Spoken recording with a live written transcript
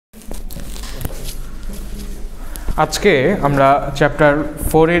আজকে আমরা চ্যাপ্টার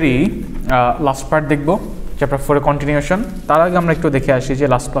 4 এরই লাস্ট পার্ট দেখব, চ্যাপ্টার 4 এর কন্টিনিউশন। তার আগে আমরা একটু দেখে আসি যে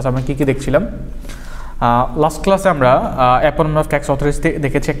লাস্ট ক্লাস আমরা কী কী দেখছিলাম। লাস্ট ক্লাসে আমরা অ্যাপয়েন্টমেন্ট অফ ট্যাক্স অথরিটি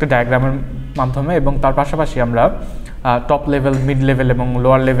দেখেছি একটা ডায়াগ্রামের মাধ্যমে, এবং তার পাশাপাশি আমরা টপ লেভেল, মিড লেভেল এবং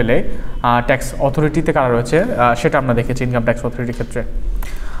লোয়ার লেভেলে ট্যাক্স অথরিটিতে কারা রয়েছে সেটা আমরা দেখেছি ইনকাম ট্যাক্স অথরিটির ক্ষেত্রে।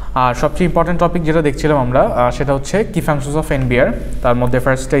 আর সবচেয়ে ইম্পর্টেন্ট টপিক যেটা দেখছিলাম আমরা সেটা হচ্ছে কি ফাংশনস অফ এনবিআর। তার মধ্যে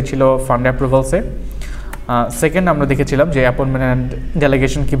ফার্স্টটাই ছিল ফান্ড অ্যাপ্রুভালসে। সেকেন্ড আমরা দেখেছিলাম যে অ্যাপয়েন্টমেন্ট অ্যান্ড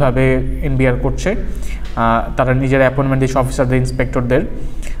ডেলিগেশন কীভাবে এনবিআর করছে, তারা নিজের অ্যাপয়েন্টমেন্ট দিচ্ছে অফিসারদের, ইন্সপেক্টরদের।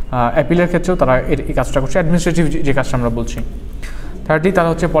 অ্যাপিলের ক্ষেত্রেও তারা এই কাজটা করছে, অ্যাডমিনিস্ট্রেটিভ যে কাজটা আমরা বলছি। থার্ডলি তারা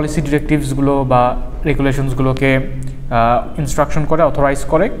হচ্ছে পলিসি ডিরেক্টিভসগুলো বা রেগুলেশনসগুলোকে ইনস্ট্রাকশন করে, অথরাইজ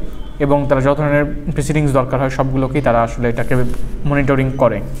করে, এবং তারা যত ধরনের প্রসিডিংস দরকার হয় সবগুলোকেই তারা আসলে এটাকে মনিটরিং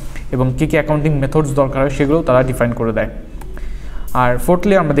করে, এবং কী কী অ্যাকাউন্টিং মেথডস দরকার হয় সেগুলো তারা ডিফাইন করে দেয়। আর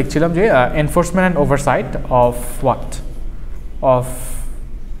ফোর্থলি আমরা দেখছিলাম যে enforcement and oversight of of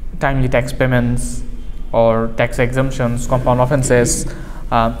timely tax payments or tax এক্সামশনস, compound offences,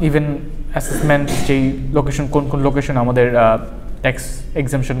 even assessment, যেই লোকেশন কোন কোন লোকেশন আমাদের ট্যাক্স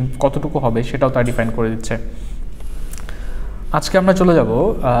এক্সামশন কতটুকু হবে সেটাও তারা ডিফাইন করে দিচ্ছে। আজকে আমরা চলে যাব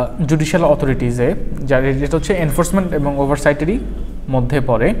জুডিশিয়াল অথরিটিজে, যেটা হচ্ছে এনফোর্সমেন্ট এবং ওভারসাইটেরই মধ্যে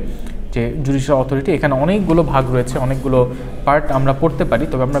পড়ে যে জুডিশিয়াল অথরিটি। এখানে অনেকগুলো ভাগ রয়েছে, অনেকগুলো পার্ট আমরা পড়তে পারি,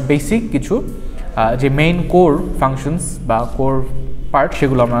 তবে আমরা বেসিক কিছু যে মেইন কোর ফাংশনস বা কোর পার্ট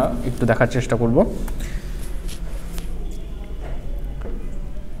সেগুলো আমরা একটু দেখার চেষ্টা করব।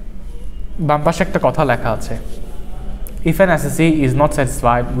 বাম পাশে একটা কথা লেখা আছে, if an অ্যাসেসি is not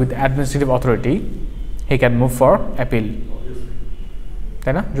satisfied with administrative authority he can move for appeal.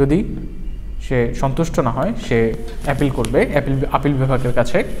 তাই না? যদি সে সন্তুষ্ট না হয় সে অ্যাপিল করবে আপিল বিভাগের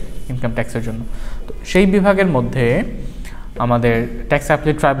কাছে ইনকাম ট্যাক্সের জন্য। তো সেই বিভাগের মধ্যে আমাদের ট্যাক্স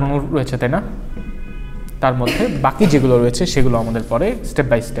অ্যাপিলেট ট্রাইব্যুনাল রয়েছে, তাই না? তার মধ্যে বাকি যেগুলো রয়েছে সেগুলো আমাদের পরে step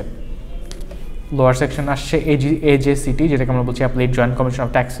by step. Lower section আসছে এজেসিটি, যেটাকে আমরা বলছি appellate joint commission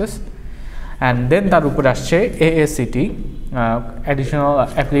of taxes, and then তার উপরে আসছে এএসিটি, additional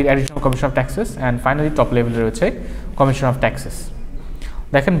appellate additional commission of taxes, and finally top লেভেলে রয়েছে কমিশন অফ ট্যাক্সেস।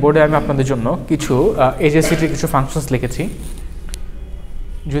 দেখেন বোর্ডে আমি আপনাদের জন্য কিছু এজেসিটির কিছু ফাংশনস লিখেছি।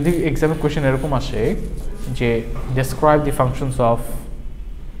 যদি এক্সামের কোয়েশ্চেন এরকম আসে যে describe the functions of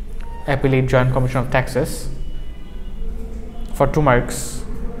appellate joint commission of taxes for 2 marks,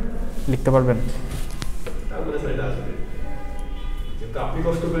 লিখতে পারবেন?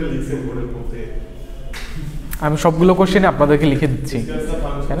 আমি সবগুলো কোয়েশ্চেনে আপনাদেরকে লিখে দিচ্ছি,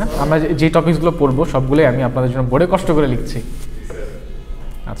 তাই না? আমরা যে টপিকসগুলো পড়বো সবগুলোই আমি আপনাদের জন্য বোর্ডে কষ্ট করে লিখছি।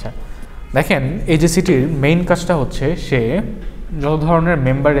 আচ্ছা, দেখেন এজেসিটির মেইন কাজটা হচ্ছে সে যত ধরনের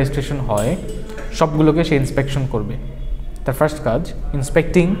মেম্বার রেজিস্ট্রেশন হয় সবগুলোকে সে ইন্সপেকশন করবে। তার ফার্স্ট কাজ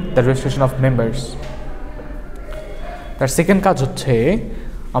inspecting the registration of members. তার সেকেন্ড কাজ হচ্ছে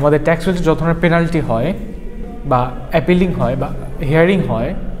আমাদের ট্যাক্স রিলেটেড যত ধরনের পেনাল্টি হয় বা অ্যাপিলিং হয় বা হিয়ারিং হয়,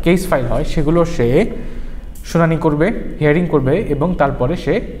 কেস ফাইল হয়, সেগুলো সে শুনানি করবে, হিয়ারিং করবে, এবং তারপরে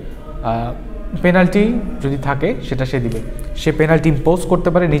সে পেনাল্টি যদি থাকে সেটা সে দিবে। সে পেনাল্টি ইম্পোজ করতে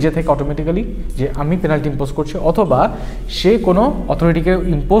পারে নিজে থেকে অটোমেটিক্যালি, যে আমি পেনাল্টি ইম্পোজ করছি, অথবা সে কোনো অথরিটিকে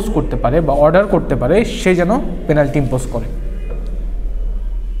ইম্পোজ করতে পারে বা অর্ডার করতে পারে সে যেন পেনাল্টি ইম্পোজ করে।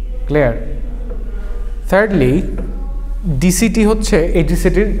 ক্লিয়ার? থার্ডলি ডিসিটি হচ্ছে এই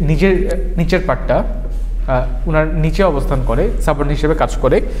ডিসিটির নিচের পার্টটা, ওনার নিচে অবস্থান করে, সাবঅর্ডিনেট হিসেবে কাজ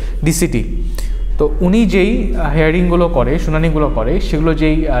করে ডিসিটি। তো উনি যেই হিয়ারিংগুলো করে, শুনানিগুলো করে, সেগুলো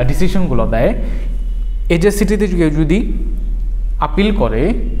যেই ডিসিশনগুলো দেয়, এজেসিটিতে যদি আপিল করে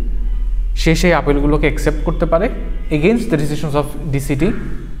সে সেই আপিলগুলোকে অ্যাকসেপ্ট করতে পারে এগেইনস্ট দ্য ডিসিশনস অফ ডিসিটি,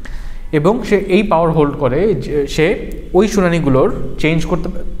 এবং সে এই পাওয়ার হোল্ড করে সে ওই শুনানিগুলোর চেঞ্জ করতে,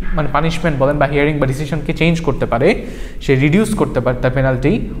 মানে পানিশমেন্ট বলেন বা হিয়ারিং বা ডিসিশনকে চেঞ্জ করতে পারে, সে রিডিউস করতে পারে তার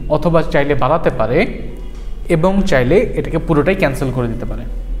পেনাল্টি, অথবা চাইলে বাড়াতে পারে, এবং চাইলে এটাকে পুরোটাই ক্যান্সেল করে দিতে পারে।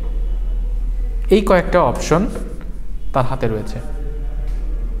 এই কয়েকটা অপশন তার হাতে রয়েছে।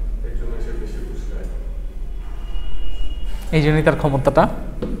 এই জন্যই তার ক্ষমতাটা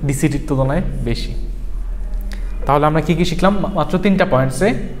ডিসিটির তুলনায় বেশি। তাহলে আমরা কি কি শিখলাম? মাত্র 3টা পয়েন্টসে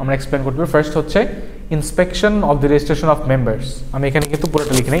আমরা এক্সপ্লেন করতে পারি। ফার্স্ট হচ্ছে inspection of the registration of members. আমি এখানে কিন্তু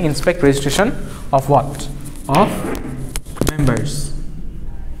পুরোটা লিখি নাই, inspect registration of what? Of members.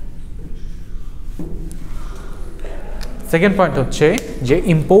 Second point হচ্ছে যে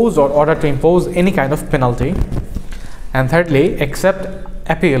impose or order to impose any kind of penalty. And thirdly accept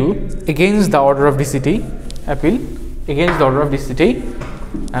appeal against the order of ডিসিটি, appeal against the order of ডিসিটি,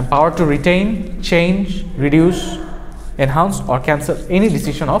 and power two retain, change, reduce, enhance or cancel any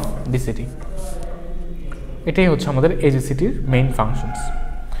decision of ডিসিটি। এটাই হচ্ছে আমাদের এজেসিটির main functions.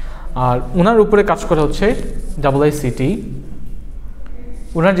 আর ওনার উপরে কাজ করে হচ্ছে AACT।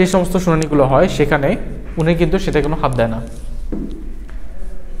 ওনার যে সমস্ত শুনানিগুলো হয় সেখানে উনি কিন্তু সেটা কোনো হাত দেয় না।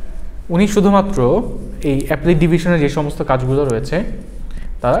 উনি শুধুমাত্র এই অ্যাপ্লি ডিভিশনের যে সমস্ত কাজগুলো রয়েছে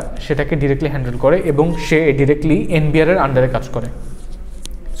তারা সেটাকে ডিরেক্টলি হ্যান্ডেল করে এবং সে ডিরেক্টলি NBR এর আন্ডারে কাজ করে,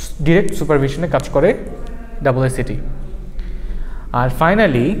 ডিরেক্ট সুপারভিশনে কাজ করে AACT। আর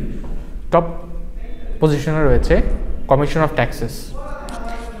ফাইনালি টপ পজিশনে রয়েছে কমিশন অফ ট্যাক্সেস।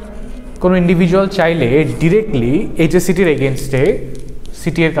 কোনো ইন্ডিভিজুয়াল চাইলে ডিরেক্টলি HACTর এগেনস্টে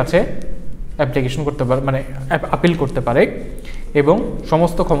সিটি এর কাছে অ্যাপ্লিকেশন করতে পারে, মানে আপিল করতে পারে এবং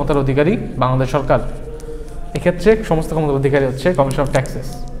সমস্ত ক্ষমতার অধিকারী বাংলাদেশ সরকার। এক্ষেত্রে সমস্ত ক্ষমতার অধিকারী হচ্ছে কমিশন অফ ট্যাক্সেস।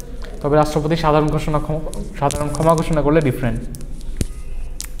 তবে রাষ্ট্রপতি সাধারণ ক্ষমা ঘোষণা করলে ডিফারেন্ট,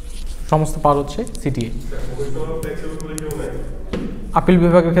 সমস্ত পাওয়ার হচ্ছে সিটিএ। আপিল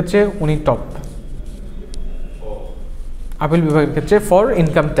বিভাগের ক্ষেত্রে উনি টপ। আপিল বিভাগের ক্ষেত্রে ফর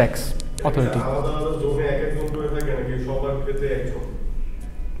ইনকাম ট্যাক্স অথরিটি।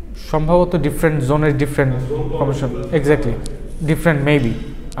 সম্ভবত ডিফারেন্ট জোনের different commission, exactly different maybe,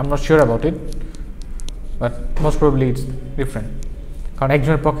 I am not sure about it, but most probably it's different. কারণ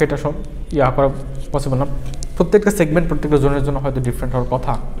একজনের পক্ষে এটা সব করা পসিবল না, প্রত্যেকটা সেগমেন্ট প্রত্যেকটা জোনের জন্য হয়তো ডিফারেন্ট হওয়ার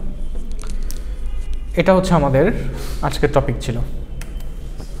কথা। এটা হচ্ছে আমাদের আজকের টপিক ছিল।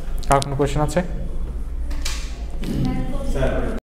 কার কোনো কোয়েশ্চেন আছে?